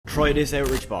Try this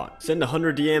outreach bot. Send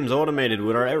 100 DMs automated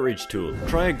with our outreach tool.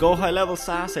 Try a go high level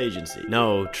SaaS agency.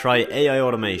 No, try AI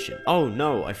automation. Oh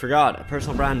no, I forgot. A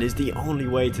personal brand is the only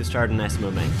way to start an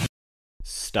SMMA.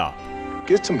 Stop.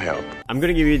 Get some help. I'm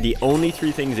going to give you the only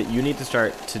 3 things that you need to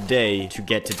start today to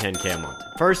get to 10K a month.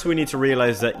 First, we need to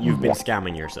realize that you've been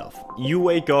scamming yourself. You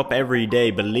wake up every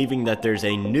day believing that there's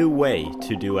a new way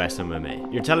to do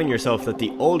SMMA. You're telling yourself that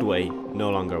the old way no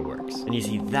longer works. And you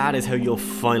see, that is how you'll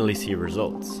finally see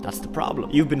results. That's the problem.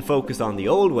 You've been focused on the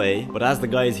old way, but as the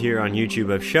guys here on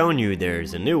YouTube have shown you,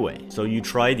 there's a new way. So you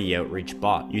try the outreach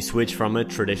bot. You switch from a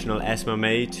traditional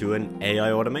SMMA to an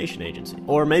AI automation agency.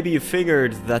 Or maybe you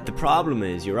figured that the problem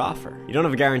is your offer. You don't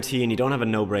have a guarantee and you don't have a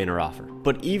no-brainer offer.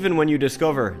 But even when you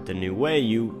discover the new way,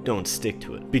 you don't stick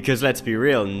to it. Because let's be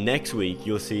real, next week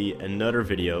you'll see another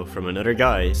video from another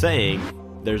guy saying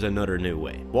there's another new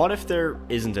way. What if there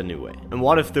isn't a new way? And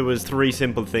what if there was 3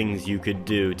 simple things you could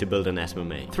do to build an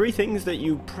SMMA? 3 things that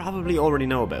you probably already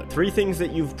know about. 3 things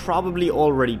that you've probably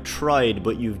already tried,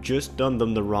 but you've just done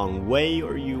them the wrong way,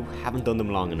 or you haven't done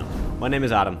them long enough. My name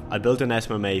is Adam. I built an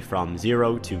SMMA from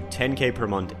 0 to 10K per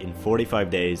month in 45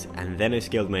 days, and then I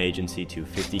scaled my agency to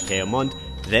 50K a month,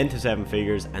 then to 7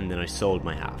 figures, and then I sold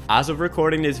my half. As of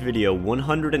recording this video,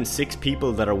 106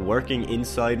 people that are working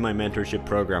inside my mentorship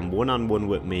program one-on-one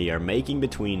with me are making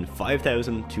between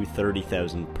 5,000 to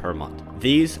 30,000 per month.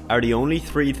 These are the only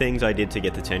 3 things I did to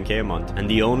get to 10K a month, and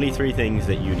the only 3 things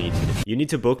that you need to do. You need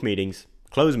to book meetings,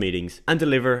 close meetings, and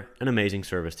deliver an amazing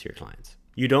service to your clients.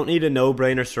 You don't need a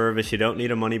no-brainer service, you don't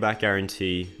need a money-back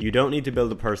guarantee, you don't need to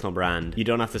build a personal brand, you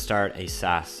don't have to start a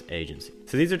SaaS agency.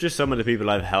 So these are just some of the people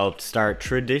I've helped start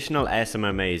traditional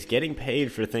SMMAs, getting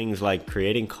paid for things like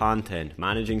creating content,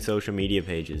 managing social media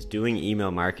pages, doing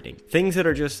email marketing. Things that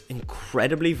are just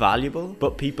incredibly valuable,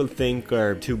 but people think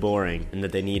are too boring and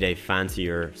that they need a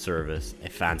fancier service, a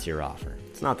fancier offer.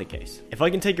 It's not the case. If I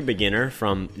can take a beginner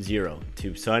from 0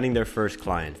 to signing their first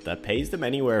client that pays them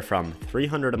anywhere from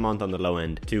 $300 a month on the low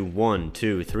end to 1,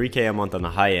 2, 3K a month on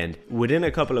the high end within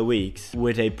a couple of weeks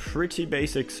with a pretty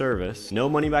basic service, no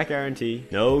money back guarantee,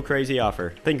 no crazy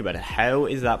offer. Think about it. How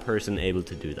is that person able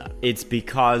to do that? It's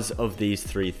because of these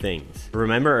 3 things.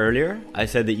 Remember earlier, I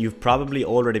said that you've probably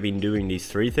already been doing these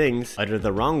 3 things either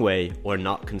the wrong way or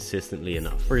not consistently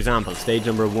enough. For example, stage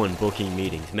number 1, booking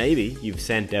meetings. Maybe you've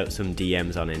sent out some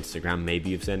DMs on Instagram,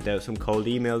 maybe you've sent out some cold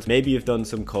emails, maybe you've done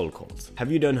some cold calls.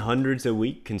 Have you done hundreds a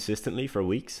week consistently for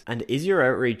weeks? And is your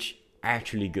outreach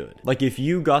actually good? Like, if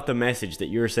you got the message that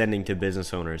you're sending to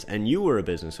business owners and you were a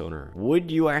business owner, would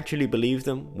you actually believe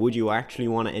them? Would you actually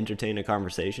want to entertain a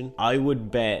conversation? I would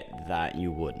bet that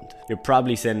you wouldn't. You're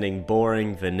probably sending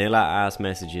boring, vanilla ass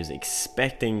messages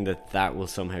expecting that that will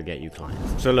somehow get you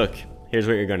clients. So look, here's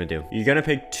what you're going to do. You're going to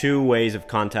pick 2 ways of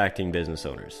contacting business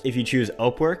owners. If you choose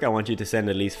Upwork, I want you to send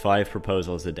at least 5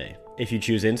 proposals a day. If you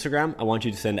choose Instagram, I want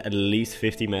you to send at least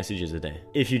 50 messages a day.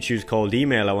 If you choose cold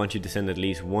email, I want you to send at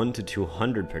least 1 to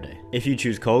 200 per day. If you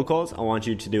choose cold calls, I want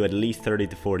you to do at least 30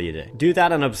 to 40 a day. Do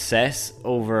that and obsess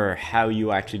over how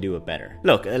you actually do it better.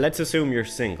 Look, let's assume you're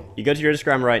single. You go to your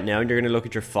Instagram right now and you're going to look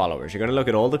at your followers. You're going to look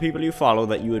at all the people you follow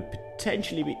that you would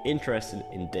potentially be interested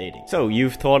in dating. So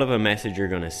you've thought of a message you're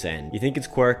going to send. You think it's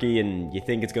quirky and you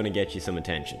think it's going to get you some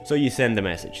attention. So you send the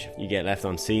message. You get left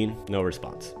unseen, no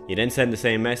response. You then send the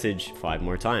same message 5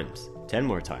 more times, 10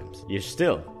 more times. You're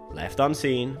still left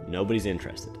unseen, nobody's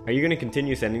interested. Are you going to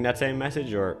continue sending that same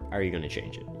message, or are you going to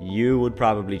change it? You would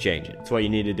probably change it. That's what you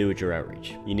need to do with your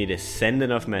outreach. You need to send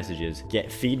enough messages,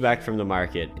 get feedback from the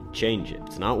market, and change it.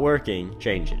 It's not working,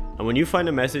 change it. And when you find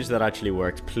a message that actually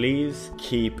works, please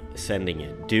keep sending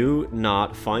it. Do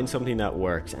not find something that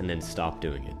works and then stop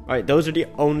doing it. All right, those are the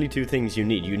only 2 things you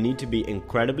need. You need to be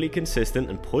incredibly consistent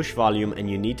and push volume, and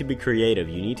you need to be creative.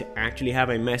 You need to actually have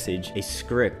a message, a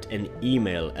script, an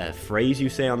email, a phrase you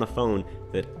say on the phone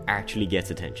that actually gets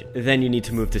attention. Then you need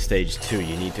to move to stage 2.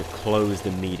 You need to close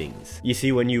the meetings. You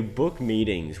see, when you book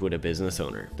meetings with a business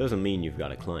owner, doesn't mean you've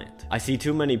got a client. I see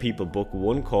too many people book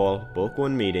 1 call, book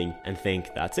 1 meeting, and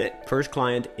think that's it. First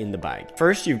client in the bag.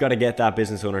 First, you've got to get that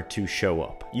business owner to show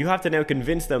up. You have to now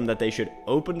convince them that they should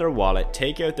open their wallet,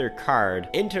 take out their card,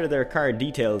 enter their card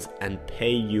details, and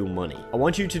pay you money. I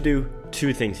want you to do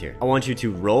 2 things here. I want you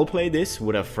to role play this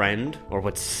with a friend or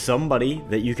with somebody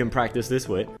that you can practice this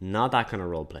with. Not that kind of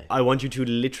role play. I want you to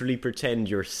literally pretend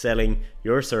you're selling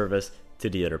your service to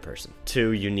the other person.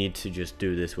 2, you need to just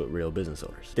do this with real business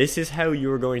owners. This is how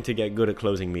you're going to get good at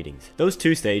closing meetings. Those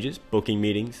 2 stages, booking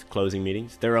meetings, closing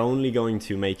meetings, they're only going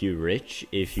to make you rich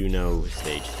if you know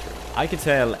stage 3. I could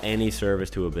sell any service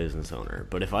to a business owner,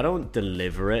 but if I don't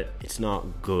deliver it, it's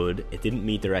not good, it didn't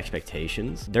meet their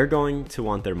expectations, they're going to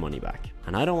want their money back.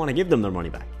 And I don't want to give them their money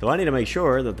back. So I need to make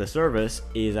sure that the service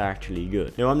is actually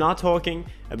good. Now, I'm not talking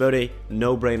about a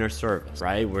no-brainer service,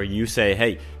 right? Where you say,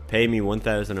 hey, pay me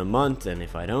 $1,000 a month, and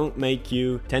if I don't make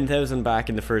you $10,000 back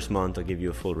in the first month, I'll give you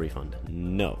a full refund.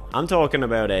 No. I'm talking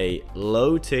about a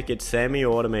low-ticket,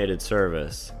 semi-automated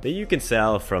service that you can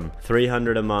sell from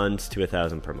 $300 a month to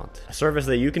 $1,000 per month. A service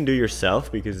that you can do yourself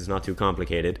because it's not too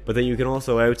complicated, but that you can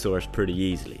also outsource pretty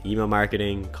easily. Email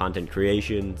marketing, content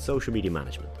creation, social media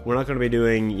management. We're not going to be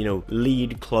doing,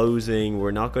 lead closing.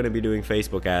 We're not going to be doing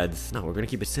Facebook ads. No, we're going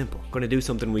to keep it simple. We're going to do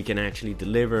something we can actually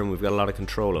deliver and we've got a lot of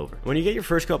control over. When you get your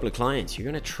first couple of clients, you're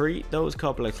going to treat those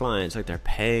couple of clients like they're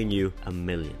paying you $1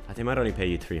 million. They might only pay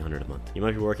you $300 a month. You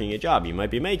might be working a job. You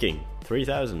might be making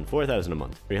 $3,000, $4,000 a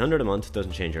month. $300 a month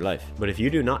doesn't change your life. But if you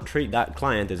do not treat that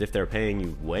client as if they're paying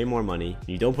you way more money,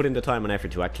 you don't put in the time and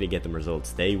effort to actually get them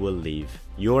results, they will leave.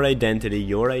 Your identity,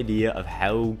 your idea of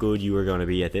how good you are going to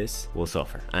be at this will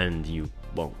suffer, and you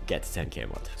won't get to 10K a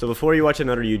month. So before you watch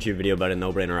another YouTube video about a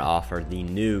no-brainer offer, the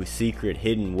new secret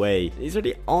hidden way, these are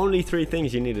the only 3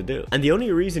 things you need to do. And the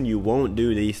only reason you won't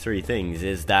do these 3 things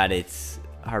is that it's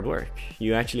hard work.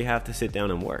 You actually have to sit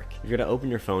down and work. You've got to open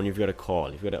your phone, you've got to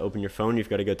call, you've got to open your phone, you've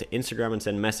got to go to Instagram and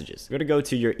send messages. You've got to go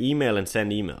to your email and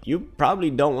send email. You probably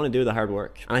don't want to do the hard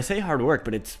work. And I say hard work,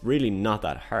 but it's really not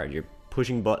that hard. You're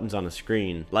pushing buttons on a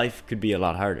screen. Life could be a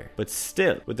lot harder. But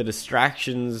still, with the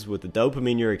distractions, with the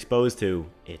dopamine you're exposed to,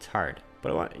 it's hard.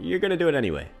 But you're going to do it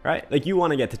anyway, right? Like, you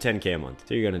want to get to 10K a month,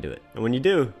 so you're going to do it. And when you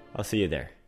do, I'll see you there.